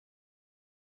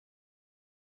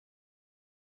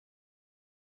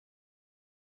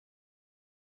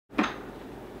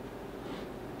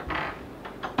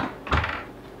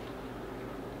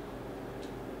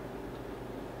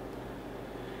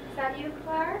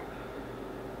Clark?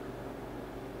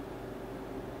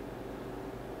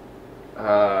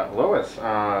 Lois,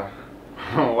 wow,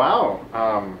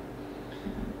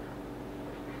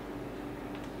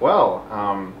 well,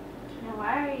 Now,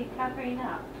 why are you covering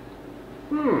up?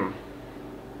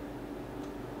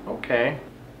 Okay.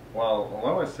 Well,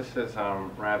 Lois, this is,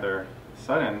 rather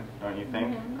sudden, don't you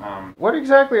think? Mm-hmm. What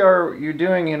exactly are you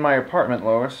doing in my apartment,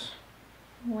 Lois?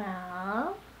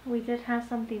 Well, we did have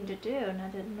something to do, now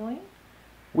didn't we?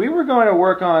 We were going to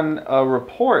work on a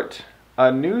report,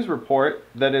 a news report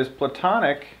that is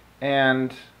platonic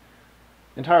and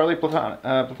entirely platonic.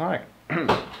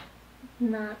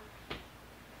 Not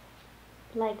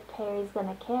like Perry's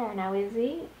gonna care now, is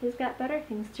he? He's got better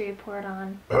things to report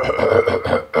on.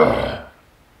 I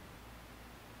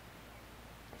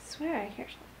swear I hear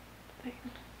something.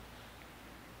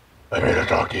 I'm here to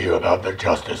talk to you about the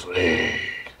Justice League.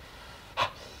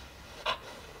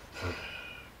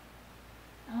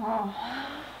 Oh,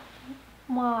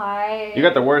 why? You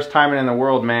got the worst timing in the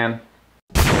world, man.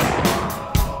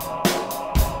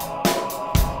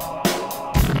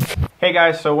 Hey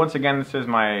guys, so once again, this is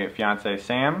my fiance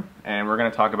Sam, and we're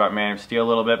going to talk about Man of Steel a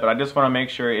little bit, but I just want to make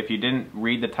sure if you didn't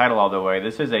read the title all the way,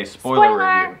 this is a spoiler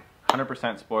review.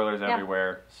 100% spoilers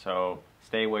everywhere, so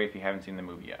stay away if you haven't seen the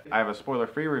movie yet. I have a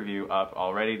spoiler-free review up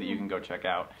already that you can go check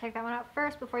out. Check that one out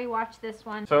first before you watch this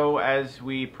one. So as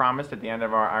we promised at the end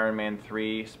of our Iron Man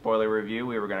 3 spoiler review,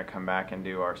 we were going to come back and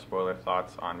do our spoiler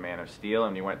thoughts on Man of Steel,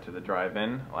 and we went to the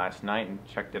drive-in last night and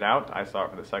checked it out. I saw it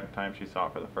for the second time, she saw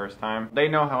it for the first time. They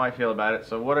know how I feel about it,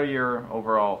 so what are your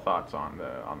overall thoughts on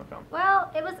the film?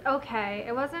 Well, it was okay.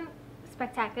 It wasn't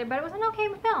spectacular, but it was an okay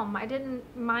film. I didn't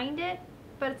mind it,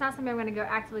 but it's not something I'm going to go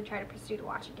actively try to pursue to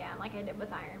watch again like I did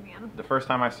with Iron Man. The first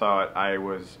time I saw it, I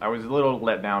was a little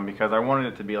let down because I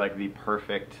wanted it to be like the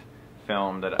perfect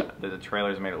film that the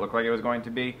trailers made it look like it was going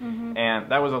to be, and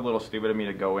that was a little stupid of me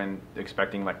to go in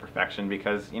expecting like perfection,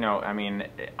 because, you know, I mean,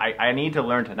 I need to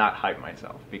learn to not hype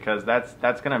myself, because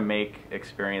that's gonna make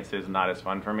experiences not as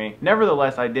fun for me.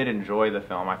 Nevertheless, I did enjoy the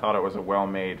film. I thought it was a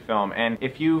well-made film, and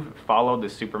if you followed the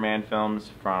Superman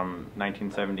films from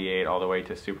 1978 all the way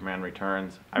to Superman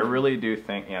Returns, I really do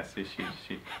think, yes,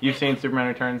 you've seen Superman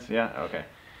Returns, yeah, okay.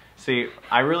 See,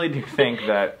 I really do think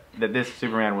that this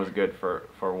Superman was good for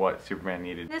what Superman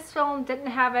needed. This film didn't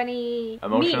have any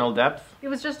emotional depth. It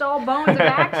was just all bones of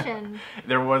action.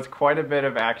 There was quite a bit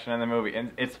of action in the movie,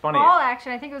 and it's funny. All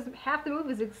action. I think it was half the movie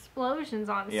was explosions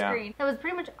on the screen. It was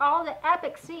pretty much all the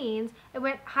epic scenes. It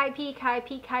went high peak, high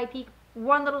peak, high peak.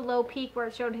 One little low peak where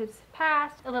it showed his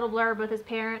past, a little blurb with his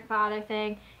parent, father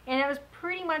thing, and it was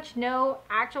pretty much no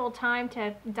actual time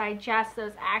to digest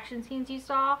those action scenes you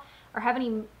saw or have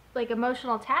any like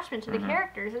emotional attachment to the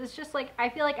characters. It's just like, I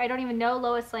feel like I don't even know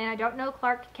Lois Lane, I don't know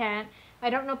Clark Kent, I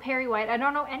don't know Perry White, I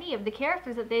don't know any of the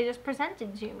characters that they just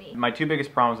presented to me. My two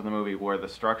biggest problems with the movie were the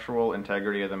structural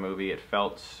integrity of the movie. It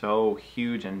felt so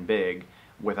huge and big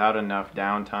without enough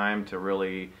downtime to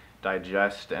really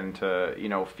digest and to, you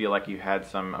know, feel like you had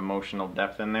some emotional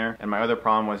depth in there. And my other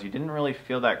problem was you didn't really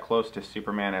feel that close to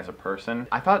Superman as a person.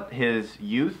 I thought his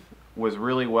youth was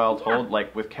really well told.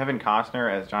 Like with Kevin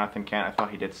Costner as Jonathan Kent, I thought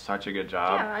he did such a good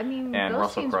job. Yeah, I mean, and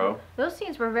Russell Crowe. Those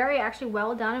scenes were very actually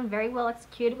well done and very well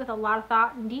executed, with a lot of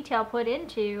thought and detail put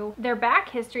into their back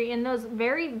history in those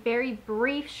very, very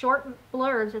brief, short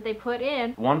blurbs that they put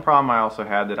in. One problem I also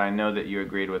had that I know that you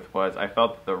agreed with was I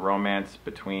felt that the romance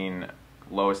between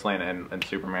Lois Lane and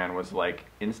Superman was like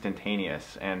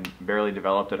instantaneous and barely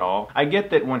developed at all. I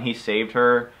get that when he saved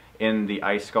her in the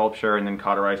ice sculpture and then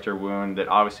cauterized her wound, that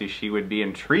obviously she would be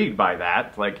intrigued by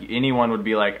that. Like anyone would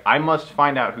be like, I must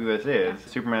find out who this is.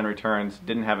 Superman Returns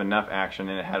didn't have enough action,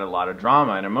 and it had a lot of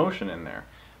drama and emotion in there.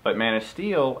 But Man of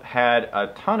Steel had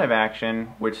a ton of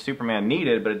action, which Superman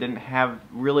needed, but it didn't have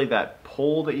really that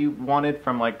pull that you wanted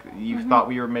from, like, you thought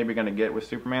we were maybe going to get with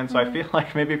Superman. So I feel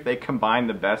like maybe if they combined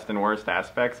the best and worst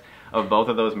aspects of both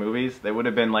of those movies, they would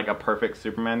have been like a perfect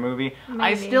Superman movie. Maybe.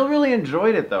 I still really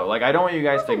enjoyed it though. Like, I don't want you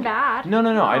guys to... bad. No.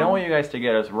 I don't want you guys to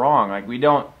get us wrong. Like, we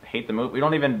don't hate the movie. We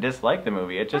don't even dislike the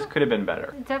movie. It just could have been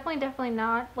better. Definitely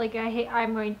not. Like, I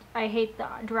hate the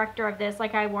director of this.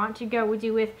 Like, I want to go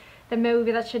do with the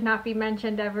movie that should not be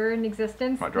mentioned ever in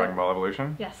existence. What, Dragon Ball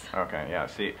Evolution? Yes. Okay, yeah.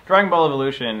 See, Dragon Ball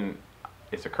Evolution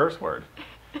is a curse word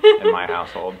in my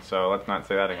household, so let's not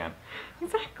say that again.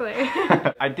 Exactly.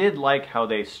 I did like how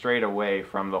they strayed away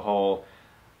from the whole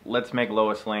let's make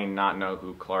Lois Lane not know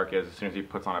who Clark is as soon as he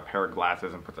puts on a pair of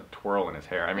glasses and puts a twirl in his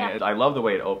hair. I mean, I love the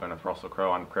way it opened with Russell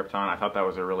Crowe on Krypton. I thought that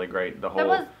was a really great, that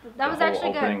was actually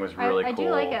opening good. Was really cool. I do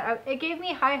like it. It gave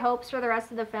me high hopes for the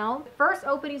rest of the film. First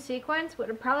opening sequence,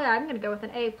 I'm going to go with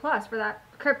an A+ for that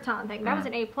Krypton thing. That was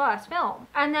an A+ film.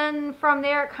 And then from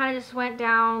there, it kind of just went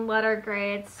down letter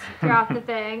grades throughout the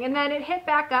thing. And then it hit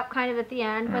back up kind of at the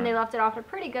end when they left it off at a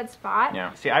pretty good spot.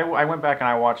 Yeah. See, I went back and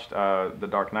I watched The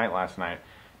Dark Knight last night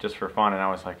just for fun, and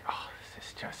I was like, oh, this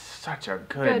is just such a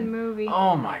good movie.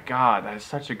 Oh my God, that is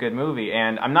such a good movie.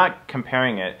 And I'm not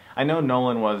comparing it. I know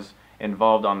Nolan was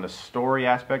involved on the story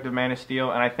aspect of Man of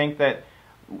Steel, and I think that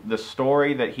the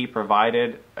story that he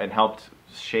provided and helped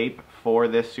shape for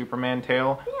this Superman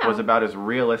tale was about as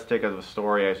realistic of a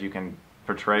story as you can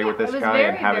portray with this guy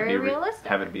and have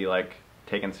it be like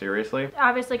taken seriously.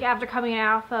 Obviously, after coming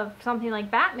off of something like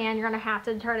Batman, you're gonna have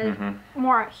to try to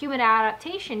more human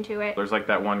adaptation to it. There's like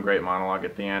that one great monologue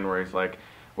at the end where he's like,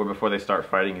 where before they start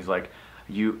fighting, he's like,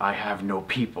 I have no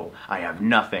people, I have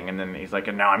nothing, and then he's like,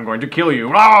 and now I'm going to kill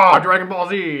you, ah, Dragon Ball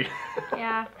Z!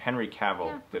 Yeah. Henry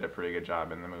Cavill did a pretty good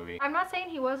job in the movie. I'm not saying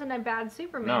he wasn't a bad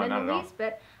Superman in the least,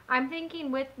 but I'm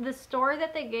thinking with the story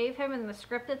that they gave him and the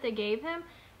script that they gave him,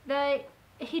 that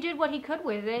he did what he could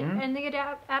with it, and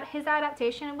his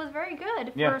adaptation was very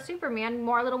good for Superman,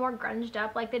 a little more grunged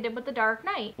up like they did with The Dark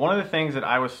Knight. One of the things that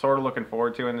I was sort of looking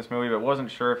forward to in this movie, but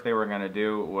wasn't sure if they were going to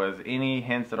do, was any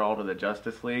hints at all to the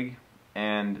Justice League.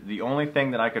 And the only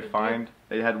thing that I could find,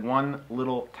 they had one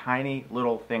little tiny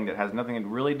little thing that has nothing to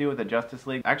really do with the Justice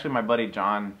League. Actually, my buddy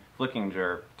John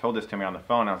Flickinger told this to me on the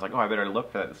phone. I was like, oh, I better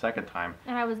look for that the second time.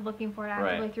 And I was looking for it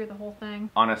actively through the whole thing.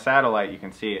 On a satellite, you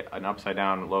can see an upside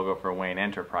down logo for Wayne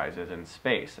Enterprises in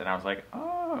space. And I was like,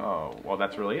 oh, well,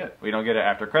 that's really it. We don't get an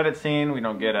after credit scene. We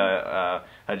don't get a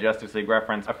Justice League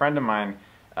reference. A friend of mine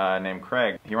named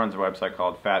Craig, he runs a website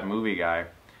called Fat Movie Guy.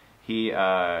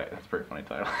 That's a pretty funny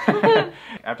title.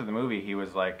 After the movie, he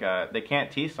was like, they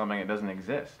can't tease something that doesn't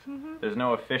exist. There's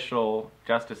no official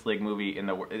Justice League movie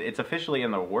it's officially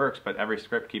in the works, but every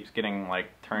script keeps getting, like,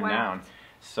 turned down.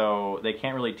 So they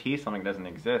can't really tease something that doesn't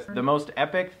exist. The most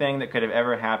epic thing that could have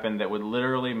ever happened that would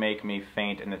literally make me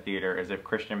faint in the theater is if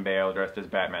Christian Bale, dressed as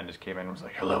Batman, just came in and was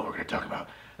like, hello, we're going to talk about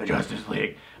the Justice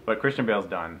League. But Christian Bale's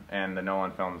done, and the Nolan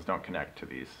films don't connect to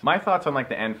these. My thoughts on, like,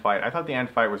 the end fight, I thought the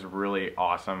end fight was really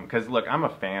awesome. Because, look, I'm a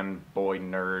fanboy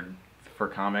nerd for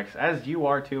comics, as you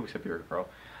are too, except you're a pro.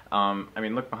 I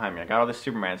mean, look behind me. I got all this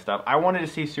Superman stuff. I wanted to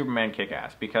see Superman kick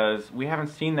ass because we haven't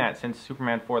seen that since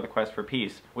Superman 4: The Quest for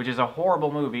Peace, which is a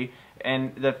horrible movie.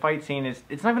 And the fight scene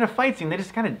it's not even a fight scene. They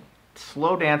just kind of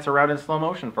slow dance around in slow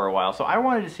motion for a while. So I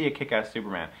wanted to see a kick ass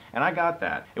Superman, and I got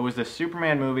that. It was the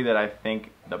Superman movie that I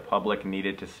think the public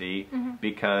needed to see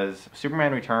because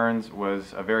Superman Returns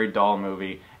was a very dull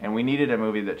movie, and we needed a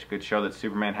movie that could show that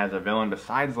Superman has a villain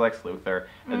besides Lex Luthor,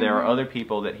 that there are other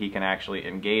people that he can actually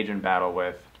engage in battle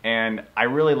with. And I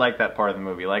really liked that part of the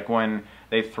movie. Like when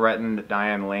they threatened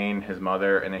Diane Lane, his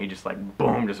mother, and then he just like,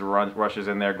 boom, just rushes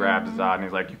in there, grabs Zod, and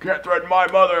he's like, you can't threaten my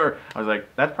mother! I was like,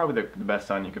 that's probably the best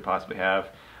son you could possibly have.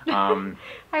 I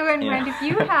wouldn't mind if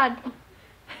you had.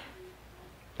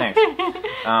 Thanks.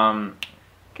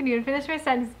 Can you finish my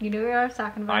sentence? You knew what I was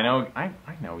talking about.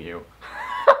 I know you.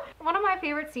 One of my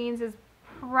favorite scenes is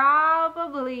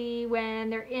probably when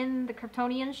they're in the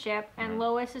Kryptonian ship and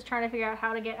Lois is trying to figure out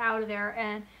how to get out of there,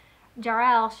 and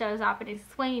Jor-El shows up and is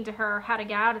explaining to her how to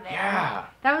get out of there. Yeah.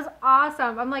 That was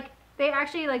awesome. I'm like, they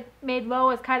actually like made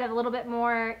Lois kind of a little bit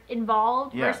more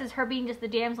involved versus her being just the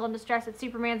damsel in distress that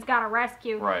Superman's got to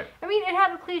rescue. Right. I mean, it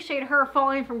had a cliche to her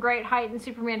falling from great height and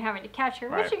Superman having to catch her,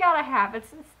 which you gotta have.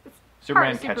 It's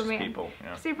Superman catches people.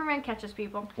 Yeah. Superman catches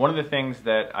people. One of the things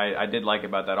that I did like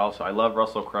about that also, I love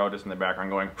Russell Crowe just in the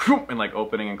background going, and like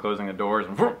opening and closing the doors,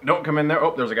 and don't come in there,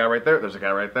 oh, there's a guy right there, there's a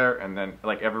guy right there, and then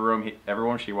like every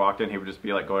room she walked in, he would just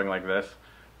be like going like this,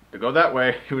 to go that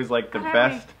way. It was like the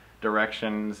best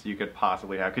directions you could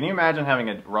possibly have. Can you imagine having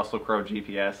a Russell Crowe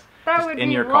GPS that would in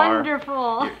be your car?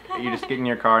 Wonderful. You just get in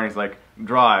your car and he's like,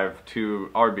 drive to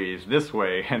Arby's this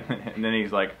way, and then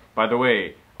he's like, by the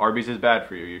way, Arby's is bad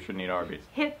for you. You shouldn't eat Arby's.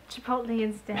 Hit Chipotle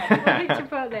instead. Hit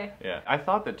Chipotle. Yeah. I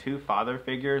thought the two father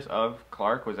figures of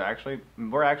Clark were actually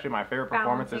my favorite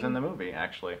performances in the movie,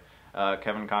 actually.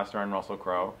 Kevin Costner and Russell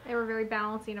Crowe. They were very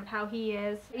balancing of how he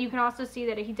is. You can also see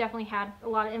that he definitely had a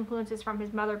lot of influences from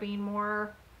his mother being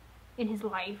more in his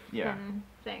life than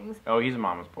things. Oh, he's a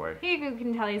mama's boy. You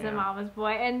can tell he's a mama's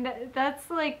boy. And that's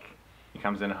like... He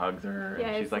comes in and hugs her,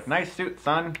 and she's like, nice suit,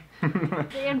 son.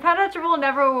 The impenetrable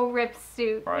never will rip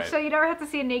suit. Right. So you never have to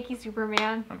see a naked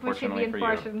Superman, which would be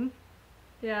unfortunate.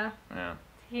 Yeah. Yeah.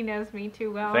 He knows me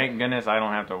too well. Thank goodness I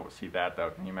don't have to see that, though.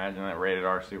 Can you imagine that rated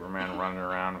R Superman running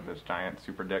around with his giant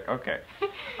super dick? Okay.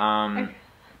 I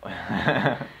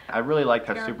really liked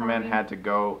how Superman had to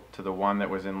go to the one that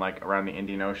was in like around the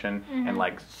Indian Ocean and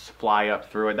like fly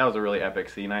up through it. That was a really epic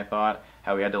scene, I thought.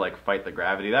 How he had to like fight the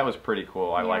gravity. That was pretty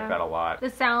cool. I liked that a lot. The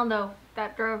sound though,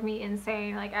 that drove me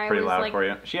insane. Like I pretty was loud like, for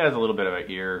you. She has a little bit of an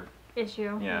ear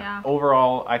issue. Yeah.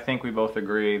 Overall, I think we both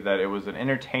agree that it was an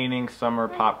entertaining summer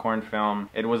popcorn film.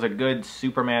 It was a good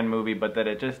Superman movie, but that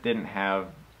it just didn't have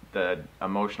the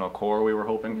emotional core we were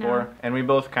hoping for. And we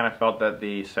both kind of felt that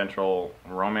the central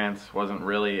romance wasn't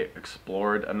really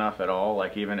explored enough at all.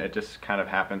 Like even it just kind of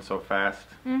happened so fast.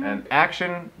 And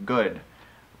action, good.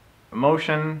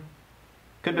 Emotion,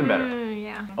 could have been better.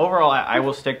 Yeah. Overall, I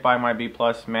will stick by my B+,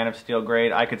 Man of Steel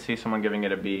grade. I could see someone giving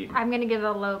it a B. I'm going to give it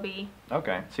a low B.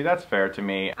 Okay. See, that's fair to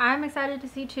me. I'm excited to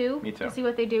see 2. Me too. To see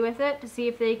what they do with it. To see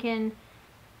if they can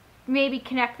maybe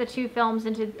connect the 2 films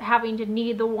into having to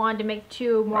need the one to make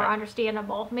 2 more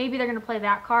understandable. Maybe they're going to play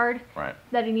that card. Right.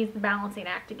 That he needs the balancing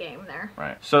act game there.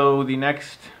 Right. So the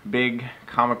next big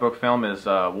comic book film is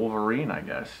Wolverine, I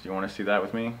guess. Do you want to see that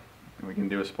with me? We can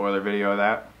do a spoiler video of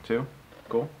that too.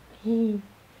 Cool?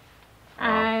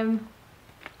 I'm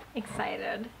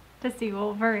excited to see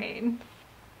Wolverine.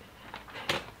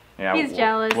 Yeah, he's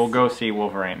jealous. We'll go see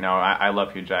Wolverine. No, I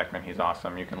love Hugh Jackman. He's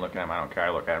awesome. You can look at him. I don't care. I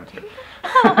look at him too.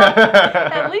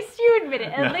 At least you admit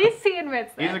it. At least he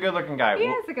admits that. He's a good-looking guy. He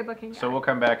is a good-looking guy. So we'll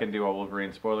come back and do a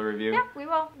Wolverine spoiler review. Yeah, we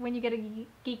will. When you get a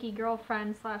geeky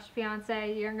girlfriend /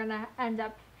 fiance, you're gonna end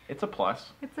up. It's a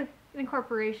plus. It's an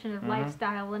incorporation of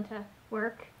lifestyle into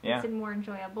work. Yeah. Makes it more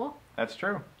enjoyable. That's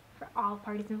true. For all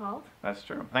parties involved. That's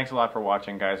true. Thanks a lot for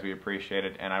watching, guys. We appreciate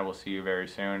it, and I will see you very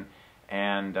soon.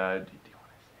 And do you want to say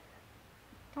it?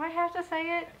 Do I have to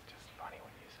say it? It's just funny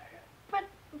when you say it.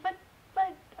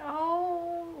 But,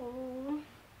 oh.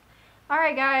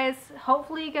 Alright, guys.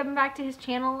 Hopefully you get back to his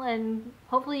channel, and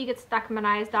hopefully you get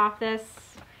Stuckmanized off this.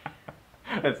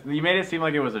 You made it seem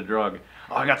like it was a drug.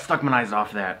 Oh, I got Stuckmanized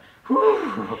off that.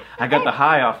 Whew. I got the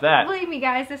high off that. Believe me,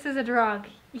 guys, this is a drug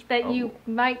that you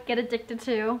might get addicted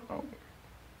to. Oh.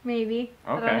 Maybe.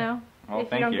 Okay. I don't know. Well,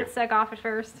 if you don't get sick off at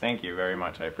first. Thank you very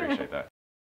much. I appreciate that.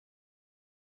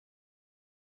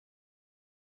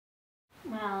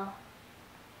 Well,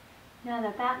 now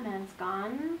that Batman's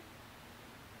gone,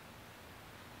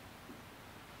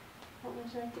 what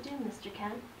would you like to do, Mr.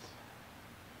 Kent?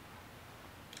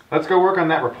 Let's go work on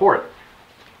that report.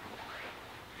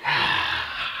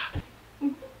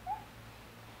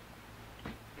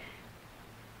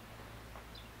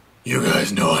 You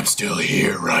guys know I'm still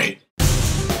here, right?